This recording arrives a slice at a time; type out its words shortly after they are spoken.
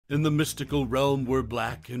In the mystical realm where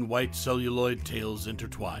black and white celluloid tales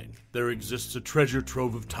intertwine, there exists a treasure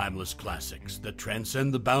trove of timeless classics that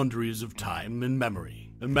transcend the boundaries of time and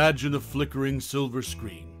memory. Imagine a flickering silver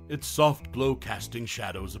screen, its soft glow casting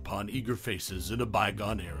shadows upon eager faces in a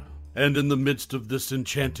bygone era. And in the midst of this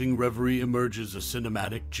enchanting reverie emerges a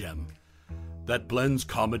cinematic gem that blends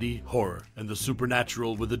comedy, horror, and the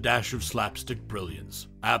supernatural with a dash of slapstick brilliance.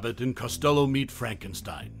 Abbott and Costello meet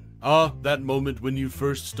Frankenstein. Ah, that moment when you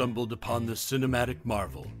first stumbled upon this cinematic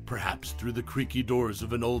marvel, perhaps through the creaky doors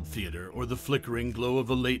of an old theater or the flickering glow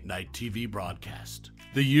of a late-night TV broadcast.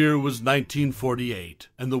 The year was 1948,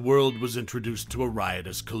 and the world was introduced to a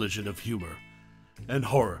riotous collision of humor and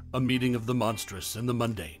horror, a meeting of the monstrous and the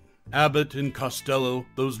mundane. Abbott and Costello,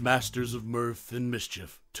 those masters of mirth and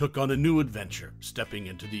mischief, took on a new adventure, stepping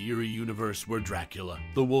into the eerie universe where Dracula,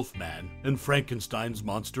 the Wolfman, and Frankenstein's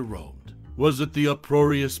monster roamed. Was it the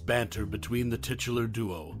uproarious banter between the titular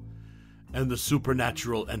duo and the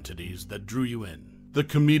supernatural entities that drew you in? The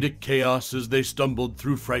comedic chaos as they stumbled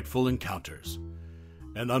through frightful encounters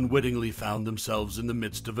and unwittingly found themselves in the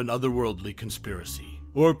midst of an otherworldly conspiracy.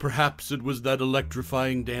 Or perhaps it was that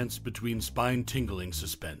electrifying dance between spine-tingling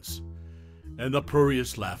suspense and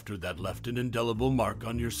uproarious laughter that left an indelible mark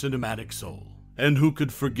on your cinematic soul. And who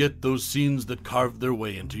could forget those scenes that carved their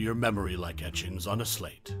way into your memory like etchings on a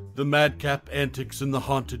slate? The madcap antics in the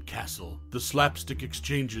haunted castle, the slapstick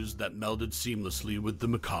exchanges that melded seamlessly with the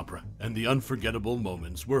macabre, and the unforgettable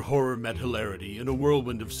moments where horror met hilarity in a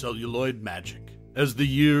whirlwind of celluloid magic. As the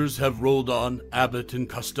years have rolled on, Abbott and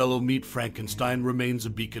Costello Meet Frankenstein remains a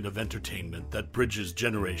beacon of entertainment that bridges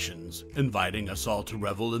generations, inviting us all to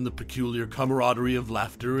revel in the peculiar camaraderie of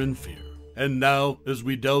laughter and fear. And now, as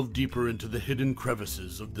we delve deeper into the hidden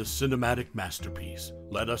crevices of this cinematic masterpiece,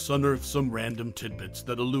 let us unearth some random tidbits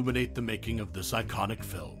that illuminate the making of this iconic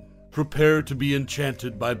film. Prepare to be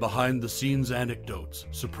enchanted by behind-the-scenes anecdotes,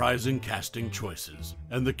 surprising casting choices,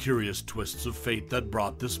 and the curious twists of fate that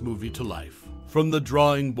brought this movie to life. From the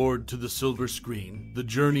drawing board to the silver screen, the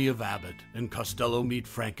journey of Abbott and Costello Meet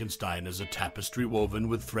Frankenstein is a tapestry woven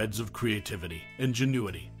with threads of creativity,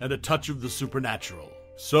 ingenuity, and a touch of the supernatural.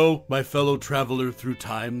 So, my fellow traveler through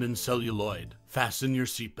time and celluloid, fasten your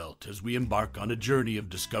seatbelt as we embark on a journey of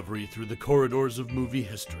discovery through the corridors of movie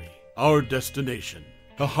history. Our destination,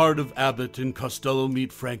 the heart of Abbott and Costello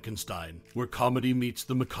Meet Frankenstein, where comedy meets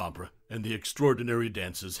the macabre and the extraordinary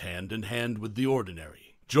dances hand in hand with the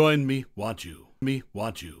ordinary. Join me, want you, me,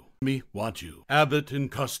 want you, me, want you. Abbott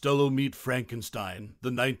and Costello Meet Frankenstein, the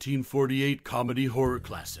 1948 comedy horror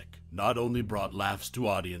classic, not only brought laughs to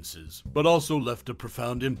audiences, but also left a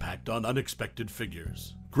profound impact on unexpected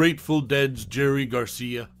figures. Grateful Dead's Jerry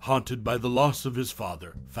Garcia, haunted by the loss of his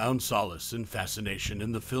father, found solace and fascination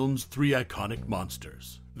in the film's three iconic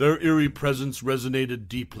monsters. Their eerie presence resonated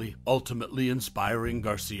deeply, ultimately inspiring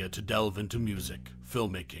Garcia to delve into music,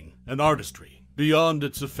 filmmaking, and artistry. Beyond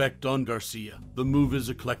its effect on Garcia, the movie's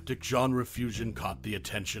eclectic genre fusion caught the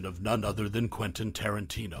attention of none other than Quentin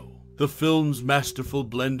Tarantino. The film's masterful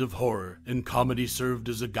blend of horror and comedy served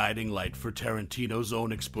as a guiding light for Tarantino's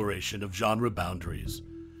own exploration of genre boundaries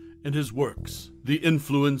and his works. The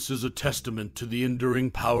influence is a testament to the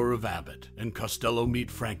enduring power of Abbott and Costello Meet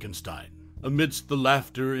Frankenstein. Amidst the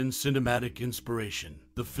laughter and cinematic inspiration,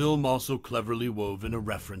 the film also cleverly wove in a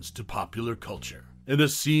reference to popular culture. In a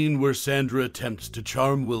scene where Sandra attempts to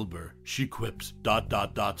charm Wilbur, she quips, ...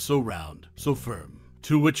 so round, so firm.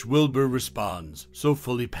 To which Wilbur responds, so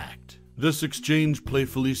fully packed. This exchange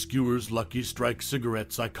playfully skewers Lucky Strike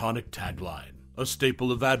Cigarette's iconic tagline, a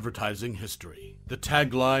staple of advertising history. The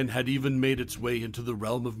tagline had even made its way into the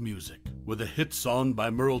realm of music, with a hit song by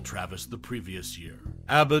Merle Travis the previous year.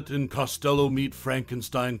 Abbott and Costello Meet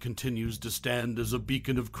Frankenstein continues to stand as a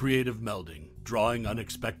beacon of creative melding, drawing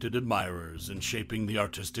unexpected admirers and shaping the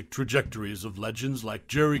artistic trajectories of legends like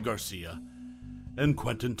Jerry Garcia and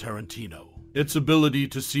Quentin Tarantino. Its ability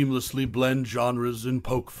to seamlessly blend genres and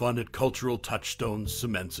poke fun at cultural touchstones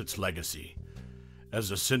cements its legacy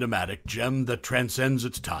as a cinematic gem that transcends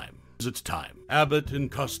its time. Abbott and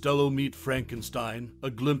Costello Meet Frankenstein, a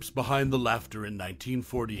glimpse behind the laughter in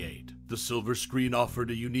 1948. The silver screen offered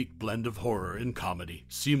a unique blend of horror and comedy,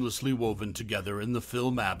 seamlessly woven together in the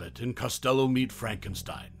film Abbott and Costello Meet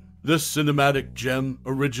Frankenstein. This cinematic gem,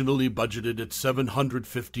 originally budgeted at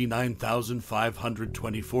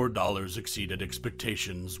 $759,524, exceeded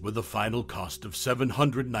expectations with a final cost of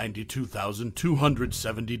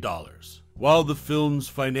 $792,270. While the film's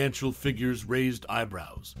financial figures raised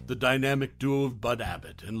eyebrows, the dynamic duo of Bud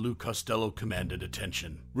Abbott and Lou Costello commanded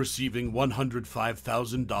attention, receiving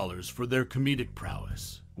 $105,000 for their comedic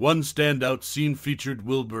prowess. One standout scene featured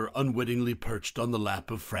Wilbur unwittingly perched on the lap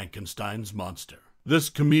of Frankenstein's monster. This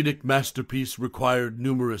comedic masterpiece required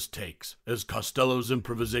numerous takes, as Costello's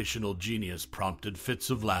improvisational genius prompted fits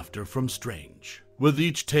of laughter from Strange. With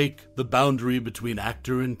each take, the boundary between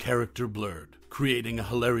actor and character blurred, creating a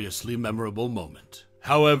hilariously memorable moment.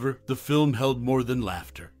 However, the film held more than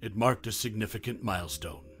laughter. It marked a significant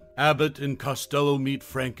milestone. Abbott and Costello Meet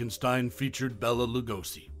Frankenstein featured Bela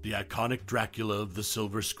Lugosi, the iconic Dracula of the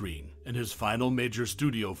silver screen, in his final major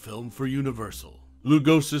studio film for Universal.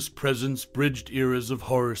 Lugosi's presence bridged eras of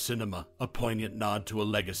horror cinema, a poignant nod to a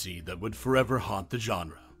legacy that would forever haunt the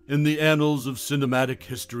genre. In the annals of cinematic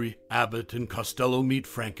history, Abbott and Costello Meet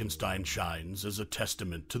Frankenstein shines as a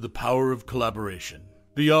testament to the power of collaboration.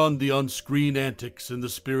 Beyond the on-screen antics and the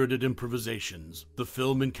spirited improvisations, the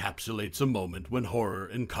film encapsulates a moment when horror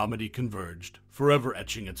and comedy converged, forever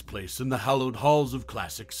etching its place in the hallowed halls of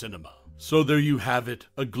classic cinema. So there you have it,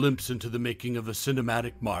 a glimpse into the making of a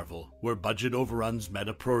cinematic marvel, where budget overruns met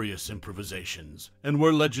uproarious improvisations, and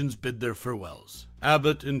where legends bid their farewells.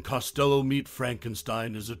 Abbott and Costello Meet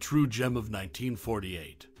Frankenstein is a true gem of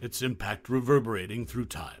 1948, its impact reverberating through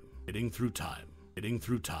time.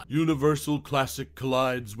 Universal classic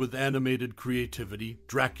collides with animated creativity.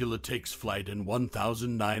 Dracula takes flight in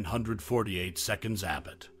 1948 seconds.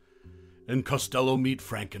 Abbott and Costello Meet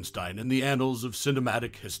Frankenstein in the annals of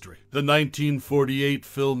cinematic history. The 1948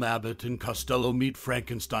 film Abbott and Costello Meet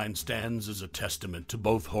Frankenstein stands as a testament to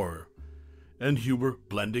both horror and humor,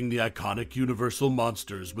 blending the iconic Universal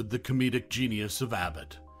monsters with the comedic genius of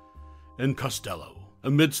Abbott and Costello.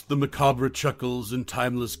 Amidst the macabre chuckles and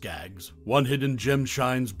timeless gags, one hidden gem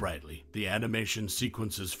shines brightly: the animation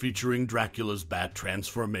sequences featuring Dracula's bat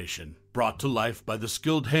transformation, brought to life by the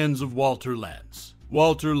skilled hands of Walter Lantz.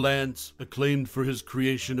 Walter Lantz, acclaimed for his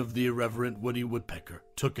creation of the irreverent Woody Woodpecker,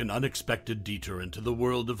 took an unexpected detour into the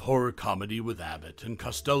world of horror comedy with Abbott and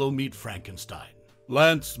Costello Meet Frankenstein.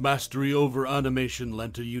 Lantz's mastery over animation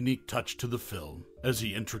lent a unique touch to the film, as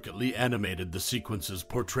he intricately animated the sequences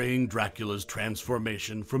portraying Dracula's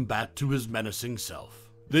transformation from bat to his menacing self.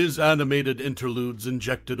 These animated interludes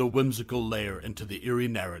injected a whimsical layer into the eerie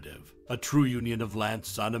narrative, a true union of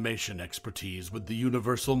Lantz's animation expertise with the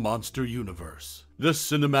Universal monster universe. This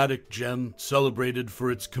cinematic gem, celebrated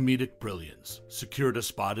for its comedic brilliance, secured a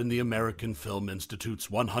spot in the American Film Institute's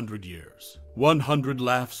 100 Years, 100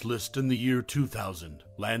 Laughs list in the year 2000,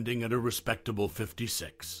 landing at a respectable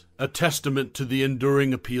 56. A testament to the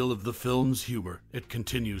enduring appeal of the film's humor, it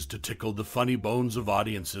continues to tickle the funny bones of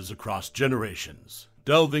audiences across generations.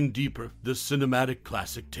 Delving deeper, this cinematic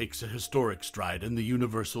classic takes a historic stride in the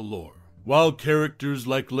Universal lore. While characters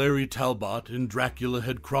like Larry Talbot and Dracula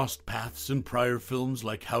had crossed paths in prior films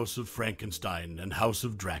like House of Frankenstein and House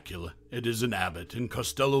of Dracula, it is in Abbott and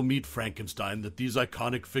Costello Meet Frankenstein that these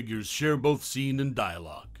iconic figures share both scene and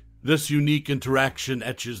dialogue. This unique interaction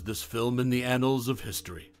etches this film in the annals of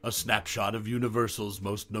history, a snapshot of Universal's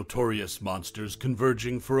most notorious monsters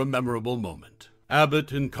converging for a memorable moment.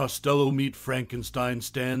 Abbott and Costello Meet Frankenstein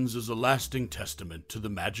stands as a lasting testament to the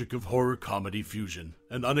magic of horror comedy fusion,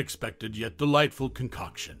 an unexpected yet delightful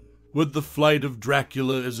concoction. With the flight of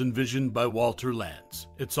Dracula as envisioned by Walter Lantz,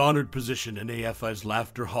 its honored position in AFI's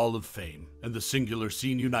Laughter Hall of Fame, and the singular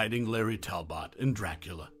scene uniting Larry Talbot and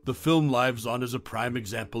Dracula, the film lives on as a prime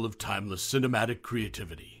example of timeless cinematic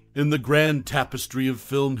creativity. In the grand tapestry of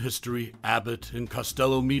film history, Abbott and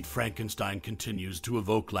Costello Meet Frankenstein continues to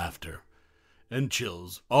evoke laughter and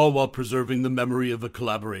chills, all while preserving the memory of a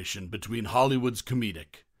collaboration between Hollywood's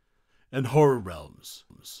comedic and horror realms.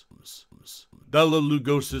 Bela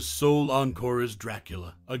Lugosi's sole encore is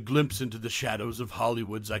Dracula, a glimpse into the shadows of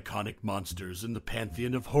Hollywood's iconic monsters in the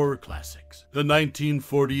pantheon of horror classics. The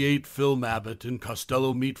 1948 film Abbott and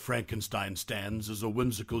Costello Meet Frankenstein stands as a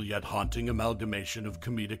whimsical yet haunting amalgamation of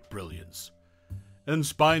comedic brilliance and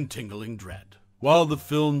spine-tingling dread. While the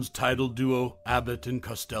film's title duo, Abbott and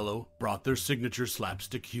Costello, brought their signature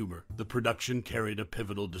slapstick humor, the production carried a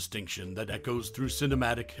pivotal distinction that echoes through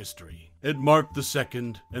cinematic history. It marked the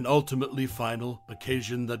second, and ultimately final,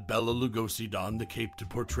 occasion that Bela Lugosi donned the cape to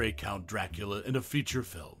portray Count Dracula in a feature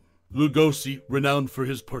film. Lugosi, renowned for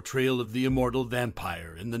his portrayal of the immortal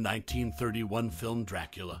vampire in the 1931 film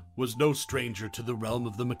Dracula, was no stranger to the realm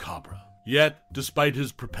of the macabre. Yet, despite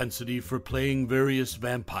his propensity for playing various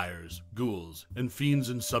vampires, ghouls, and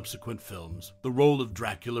fiends in subsequent films, the role of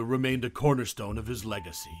Dracula remained a cornerstone of his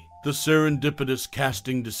legacy. The serendipitous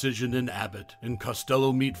casting decision in Abbott and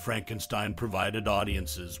Costello Meet Frankenstein provided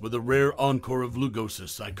audiences with a rare encore of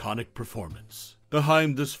Lugosi's iconic performance.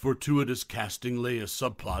 Behind this fortuitous casting lay a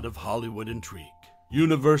subplot of Hollywood intrigue.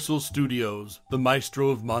 Universal Studios, the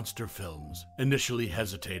maestro of monster films, initially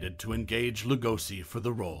hesitated to engage Lugosi for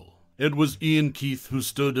the role. It was Ian Keith who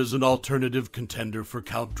stood as an alternative contender for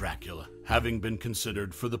Count Dracula, having been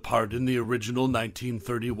considered for the part in the original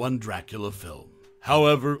 1931 Dracula film.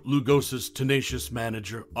 However, Lugosi's tenacious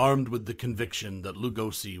manager, armed with the conviction that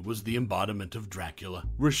Lugosi was the embodiment of Dracula,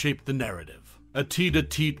 reshaped the narrative. A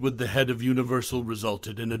tete-a-tete with the head of Universal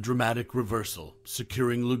resulted in a dramatic reversal,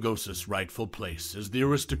 securing Lugosi's rightful place as the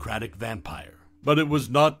aristocratic vampire. But it was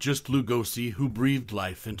not just Lugosi who breathed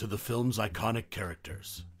life into the film's iconic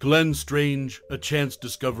characters. Glenn Strange, a chance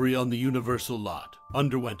discovery on the Universal lot,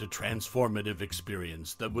 underwent a transformative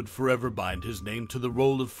experience that would forever bind his name to the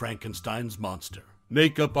role of Frankenstein's monster.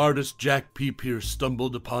 Makeup artist Jack P. Pierce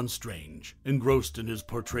stumbled upon Strange, engrossed in his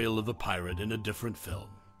portrayal of a pirate in a different film.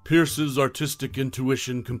 Pierce's artistic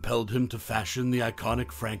intuition compelled him to fashion the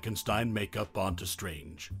iconic Frankenstein makeup onto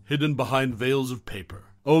Strange, hidden behind veils of paper.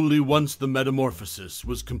 Only once the metamorphosis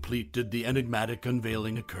was complete did the enigmatic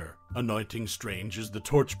unveiling occur, anointing Strange as the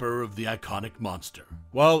torchbearer of the iconic monster.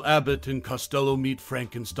 While Abbott and Costello meet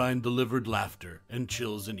Frankenstein delivered laughter and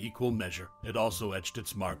chills in equal measure, it also etched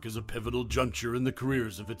its mark as a pivotal juncture in the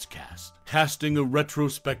careers of its cast, casting a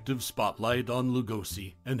retrospective spotlight on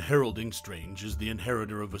Lugosi and heralding Strange as the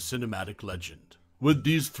inheritor of a cinematic legend. With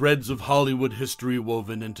these threads of Hollywood history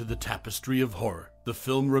woven into the tapestry of horror, the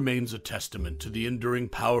film remains a testament to the enduring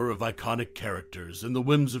power of iconic characters and the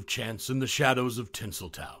whims of chance in the shadows of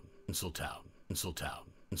Tinseltown.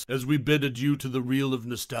 As we bid adieu to the reel of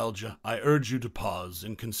nostalgia, I urge you to pause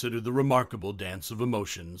and consider the remarkable dance of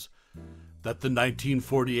emotions that the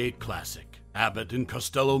 1948 classic, Abbott and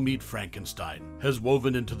Costello Meet Frankenstein, has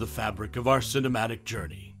woven into the fabric of our cinematic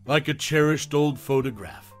journey. Like a cherished old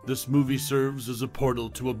photograph, this movie serves as a portal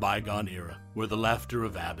to a bygone era, where the laughter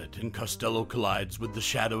of Abbott and Costello collides with the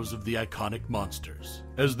shadows of the iconic monsters.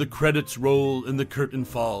 As the credits roll and the curtain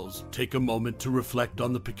falls, take a moment to reflect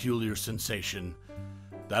on the peculiar sensation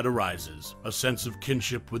that arises, a sense of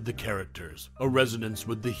kinship with the characters, a resonance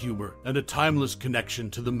with the humor, and a timeless connection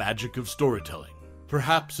to the magic of storytelling.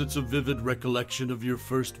 Perhaps it's a vivid recollection of your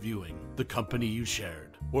first viewing, the company you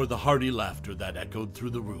shared, or the hearty laughter that echoed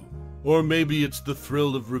through the room. Or maybe it's the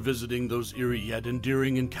thrill of revisiting those eerie yet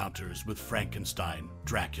endearing encounters with Frankenstein,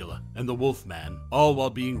 Dracula, and the Wolfman, all while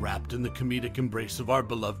being wrapped in the comedic embrace of our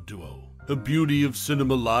beloved duo. The beauty of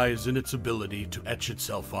cinema lies in its ability to etch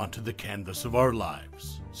itself onto the canvas of our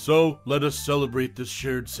lives. So, let us celebrate this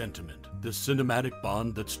shared sentiment, this cinematic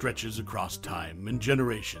bond that stretches across time and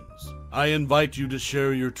generations. I invite you to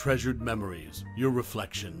share your treasured memories, your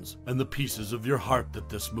reflections, and the pieces of your heart that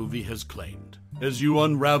this movie has claimed. As you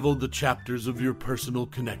unravel the chapters of your personal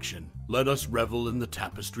connection, let us revel in the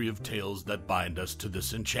tapestry of tales that bind us to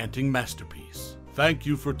this enchanting masterpiece. Thank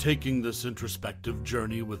you for taking this introspective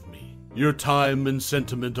journey with me. Your time and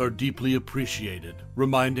sentiment are deeply appreciated,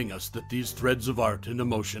 reminding us that these threads of art and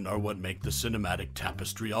emotion are what make the cinematic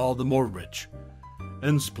tapestry all the more rich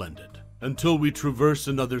and splendid. Until we traverse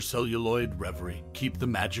another celluloid reverie, keep the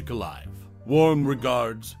magic alive. Warm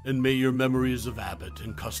regards, and may your memories of Abbott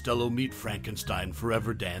and Costello Meet Frankenstein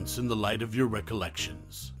forever dance in the light of your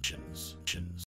recollections.